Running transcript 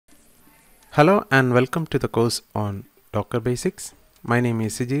Hello and welcome to the course on Docker Basics. My name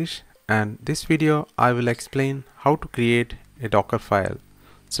is Sijesh, and this video I will explain how to create a Docker file.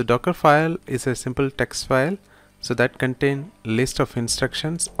 So Docker file is a simple text file that contain list of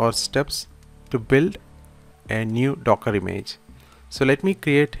instructions or steps to build a new Docker image. So let me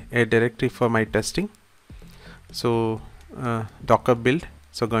create a directory for my testing. So Docker build.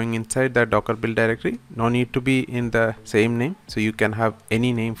 So going inside that Docker build directory, no need to be in the same name, so you can have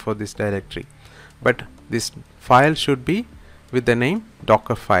any name for this directory, but this file should be with the name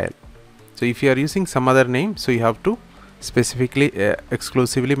Dockerfile. So if you are using some other name, so you have to specifically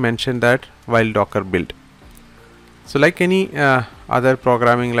exclusively mention that while Docker build. So like any other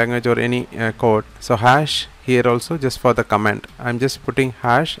programming language or any code, so hash here also just for the command. I'm just putting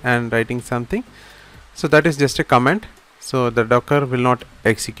hash and writing something, so that is just a comment. So the Docker will not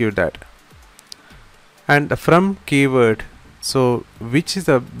execute that. And the from keyword, so which is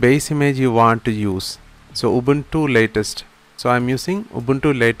the base image you want to use? So Ubuntu latest. So I'm using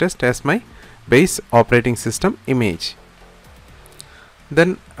Ubuntu latest as my base operating system image.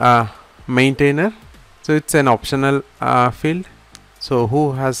 Then maintainer. So it's an optional field. So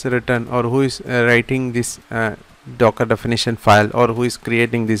who has written or who is writing this Docker definition file, or who is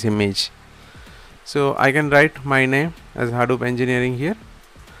creating this image? So I can write my name as Hadoop engineering here.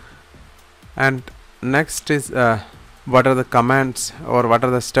 And next is what are the commands or what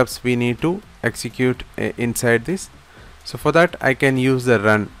are the steps we need to execute inside this. So for that I can use the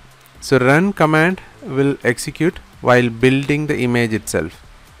run. So run command will execute while building the image itself.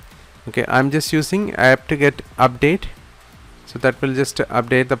 Okay, I'm just using apt-get update, so that will just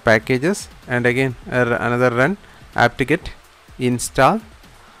update the packages, and again another run apt-get install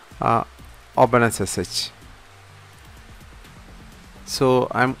OpenSSH. So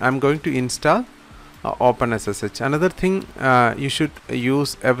I'm going to install OpenSSH. Another thing, you should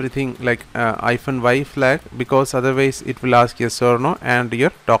use everything like -y flag, because otherwise it will ask yes or no and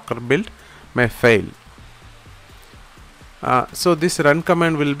your Docker build may fail. So this run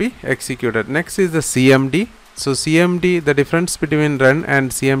command will be executed. Next is the CMD. So CMD, the difference between run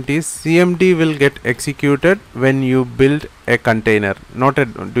and CMD is CMD will get executed when you build a container, not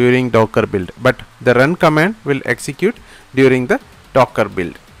during Docker build, but the run command will execute during the Docker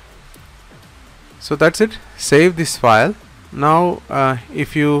build. So that's it. Save this file. Now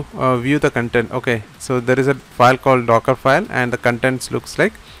if you view the content, okay, so there is a file called Dockerfile and the contents looks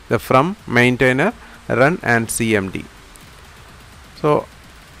like the from, maintainer, run and CMD. So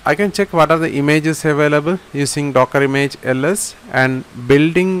I can check what are the images available using Docker image ls, and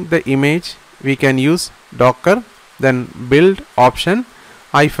building the image we can use Docker, then build option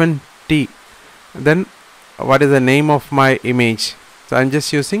 -t, then what is the name of my image. So I'm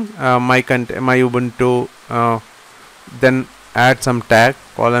just using my Ubuntu, then add some tag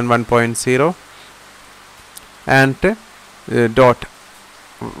 :1.0 and dot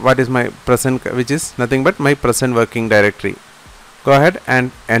what is my present, which is nothing but my present working directory. Go ahead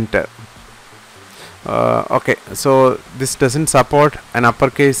and enter. Okay, so this doesn't support an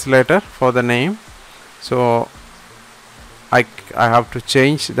uppercase letter for the name, so I have to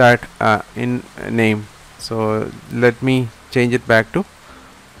change that in name. So let me change it back to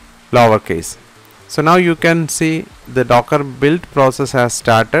lowercase. So now you can see the Docker build process has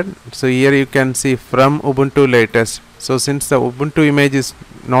started. So here you can see from Ubuntu latest. So since the Ubuntu image is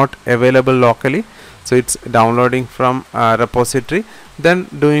not available locally, so it's downloading from repository, then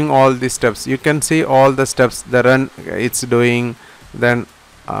doing all these steps. You can see all the steps, the run it's doing, then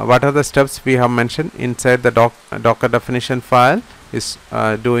what are the steps we have mentioned inside the Docker definition file is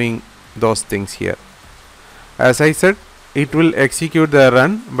doing those things here. As I said, it will execute the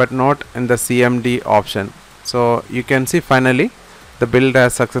run but not in the CMD option. So you can see finally the build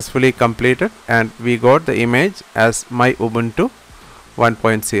has successfully completed and we got the image as my Ubuntu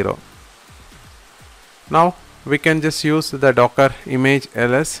 1.0. Now we can just use the Docker image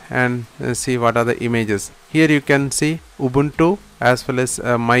ls and see what are the images. Here you can see Ubuntu as well as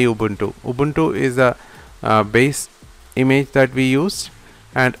my Ubuntu. Ubuntu is the base image that we used,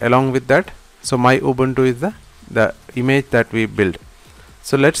 and along with that, so my Ubuntu is the image that we build.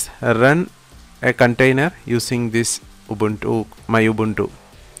 So let's run a container using this Ubuntu, my Ubuntu.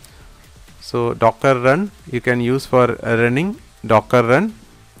 So Docker run you can use for running Docker run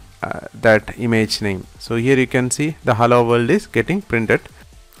that image name. So here you can see the hello world is getting printed.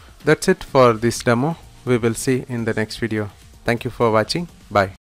 That's it for this demo. We will see in the next video. Thank you for watching. Bye.